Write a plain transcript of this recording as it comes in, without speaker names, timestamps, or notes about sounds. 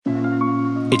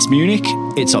It's Munich,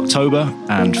 it's October,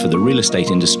 and for the real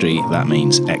estate industry, that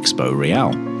means EXPO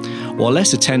REAL. While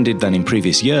less attended than in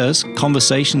previous years,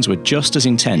 conversations were just as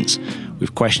intense,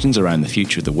 with questions around the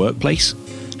future of the workplace,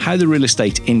 how the real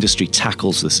estate industry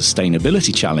tackles the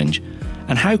sustainability challenge,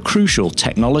 and how crucial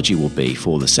technology will be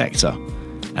for the sector,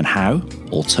 and how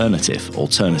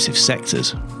alternative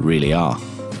sectors really are.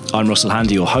 I'm Russell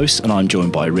Handy, your host, and I'm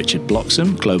joined by Richard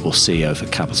Bloxam, Global CEO for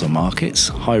Capital Markets.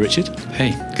 Hi, Richard.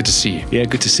 Hey, good to see you. Yeah,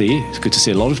 good to see you. It's good to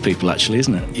see a lot of people, actually,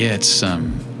 isn't it? Yeah, it's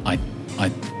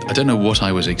I don't know what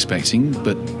I was expecting,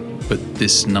 but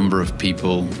this number of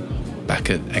people back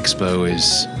at Expo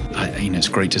is, it's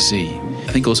great to see.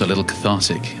 I think also a little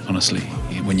cathartic, honestly,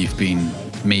 when you've been,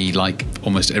 me, like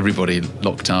almost everybody,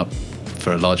 locked up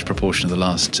for a large proportion of the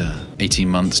last 18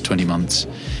 months, 20 months.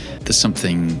 There's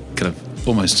something kind of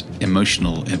almost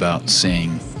emotional about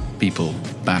seeing people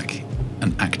back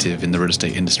and active in the real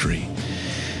estate industry.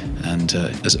 And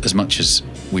as much as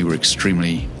we were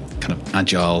extremely kind of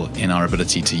agile in our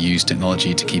ability to use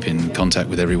technology to keep in contact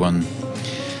with everyone,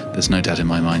 there's no doubt in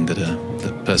my mind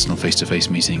that personal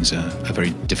face-to-face meetings are very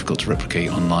difficult to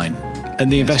replicate online.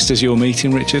 And the investors you're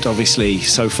meeting, Richard, obviously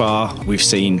so far we've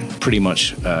seen pretty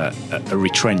much a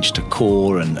retrench to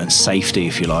core and safety,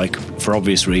 if you like, for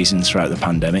obvious reasons throughout the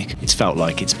pandemic. It's felt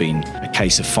like it's been a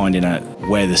case of finding out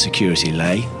where the security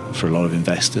lay for a lot of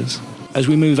investors. As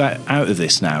we move out of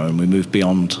this now and we move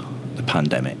beyond the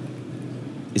pandemic,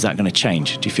 is that going to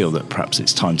change? Do you feel that perhaps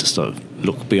it's time to sort of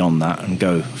look beyond that and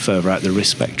go further out the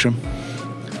risk spectrum?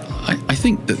 I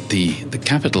think that the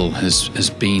capital has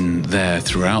been there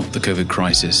throughout the COVID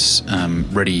crisis,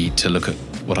 ready to look at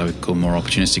what I would call more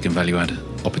opportunistic and value-add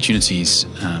opportunities.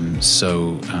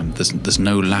 So there's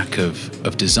no lack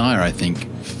of desire. I think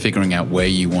figuring out where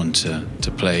you want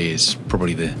to play is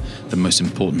probably the most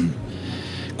important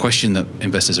question that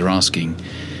investors are asking.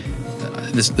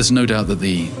 There's no doubt that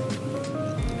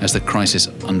as the crisis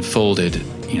unfolded,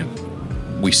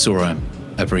 we saw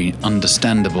a very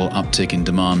understandable uptick in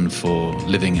demand for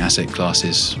living asset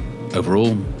classes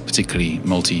overall, particularly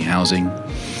multi-housing,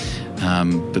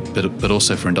 but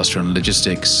also for industrial and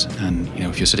logistics. And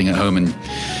if you're sitting at home and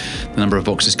the number of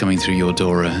boxes coming through your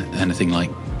door are anything like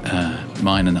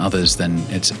mine and others, then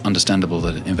it's understandable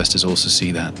that investors also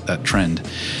see that trend.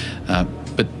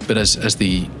 But as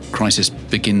the crisis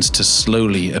begins to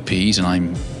slowly appease, and I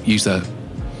use that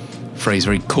phrase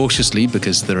very cautiously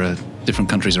because there are different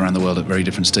countries around the world at very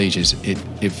different stages,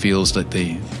 it feels like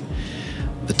the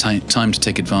time to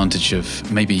take advantage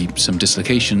of maybe some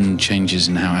dislocation, changes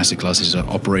in how asset classes are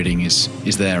operating is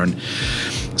there. And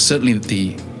certainly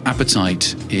the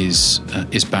appetite is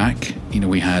back.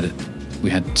 We had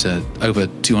over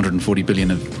 240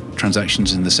 billion of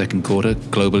transactions in the second quarter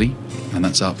globally, and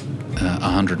that's up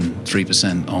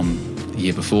 103% on the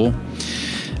year before.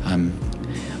 I'm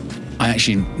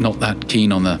actually not that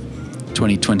keen on the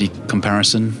 2020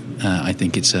 comparison. I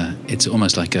think it's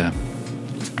almost like a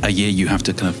year you have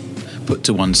to kind of put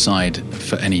to one side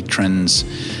for any trends.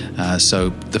 So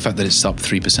the fact that it's up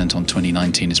 3% on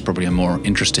 2019 is probably a more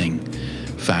interesting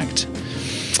fact.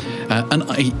 And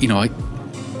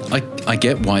I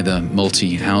get why the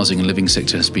multi-housing and living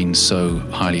sector has been so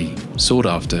highly sought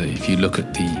after. If you look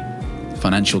at the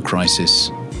financial crisis,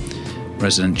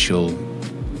 residential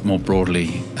more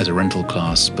broadly as a rental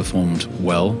class performed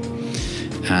well.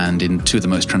 And in two of the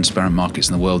most transparent markets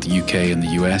in the world, the UK and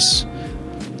the US,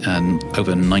 and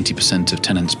over 90% of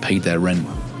tenants paid their rent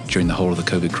during the whole of the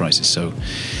COVID crisis. So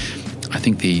I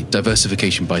think the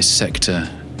diversification by sector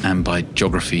and by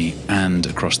geography and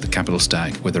across the capital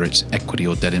stack, whether it's equity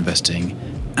or debt investing,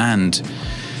 and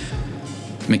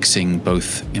mixing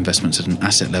both investments at an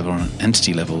asset level and an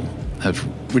entity level, have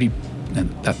really,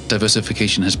 that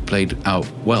diversification has played out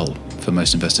well for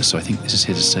most investors. So I think this is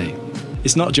here to stay.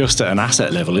 It's not just at an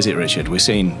asset level, is it, Richard? We're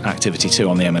seeing activity too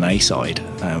on the M&A side.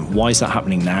 Why is that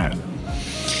happening now?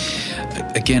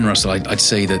 Again, Russell, I'd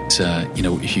say that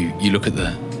if you look at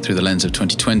through the lens of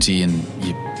 2020, and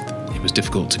it was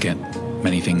difficult to get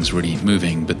many things really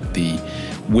moving, but the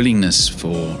willingness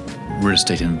for real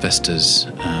estate investors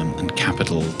and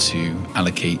capital to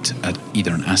allocate at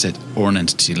either an asset or an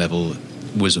entity level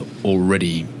was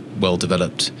already well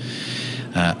developed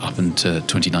up into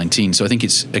 2019. So I think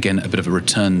it's, again, a bit of a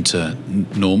return to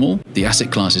normal. The asset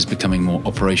class is becoming more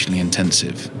operationally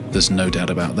intensive. There's no doubt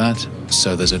about that.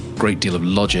 So there's a great deal of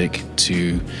logic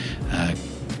to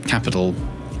capital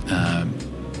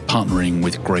partnering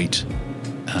with great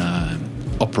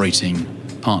operating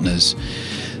partners.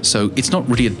 So it's not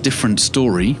really a different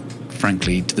story,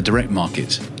 frankly, to the direct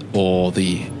market or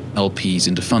the LPs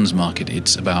into funds market.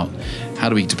 It's about how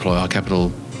do we deploy our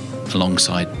capital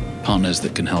alongside partners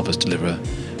that can help us deliver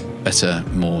better,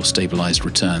 more stabilized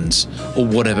returns, or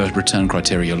whatever return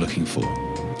criteria you're looking for.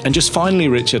 And just finally,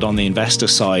 Richard, on the investor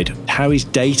side, how is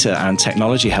data and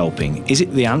technology helping? Is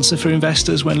it the answer for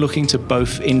investors when looking to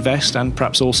both invest and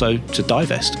perhaps also to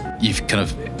divest? You've kind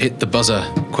of hit the buzzer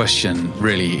question,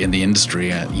 really, in the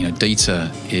industry.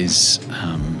 Data is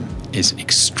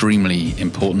extremely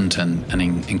important and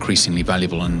increasingly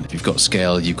valuable. And if you've got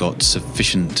scale, you've got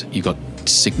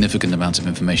significant amounts of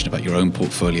information about your own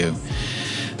portfolio.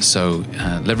 So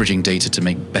leveraging data to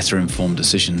make better informed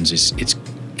decisions it's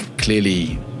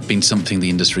clearly been something the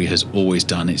industry has always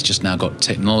done. It's just now got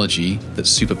technology that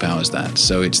superpowers that.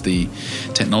 So it's the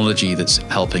technology that's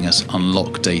helping us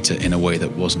unlock data in a way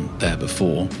that wasn't there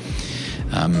before.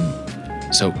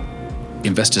 So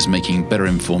investors making better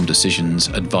informed decisions,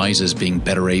 advisors being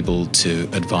better able to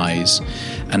advise,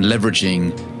 and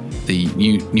leveraging the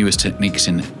newest techniques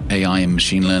in AI and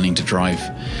machine learning to drive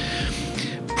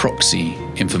proxy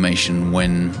information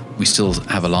when we still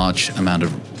have a large amount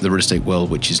of the real estate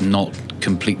world which is not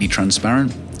completely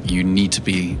transparent. You need to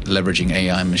be leveraging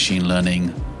AI and machine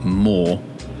learning more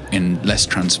in less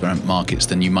transparent markets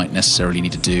than you might necessarily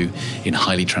need to do in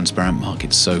highly transparent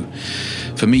markets. So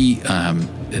for me,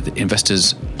 the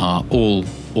investors are all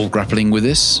grappling with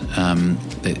this.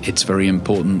 It's very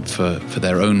important for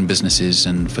their own businesses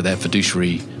and for their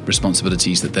fiduciary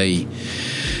responsibilities that they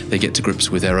get to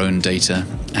grips with their own data,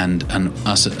 and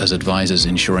us as advisors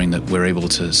ensuring that we're able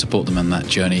to support them on that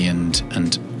journey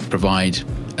and provide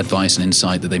advice and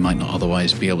insight that they might not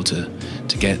otherwise be able to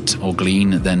get or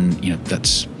glean. Then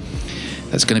that's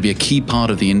going to be a key part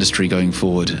of the industry going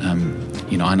forward.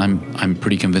 And I'm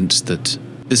pretty convinced that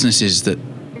businesses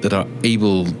that are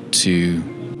able to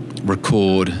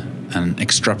record and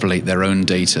extrapolate their own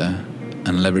data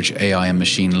and leverage AI and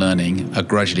machine learning are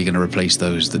gradually going to replace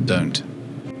those that don't.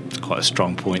 It's quite a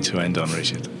strong point to end on,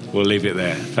 Richard. We'll leave it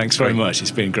there. Thanks very much.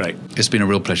 It's been great. It's been a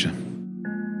real pleasure.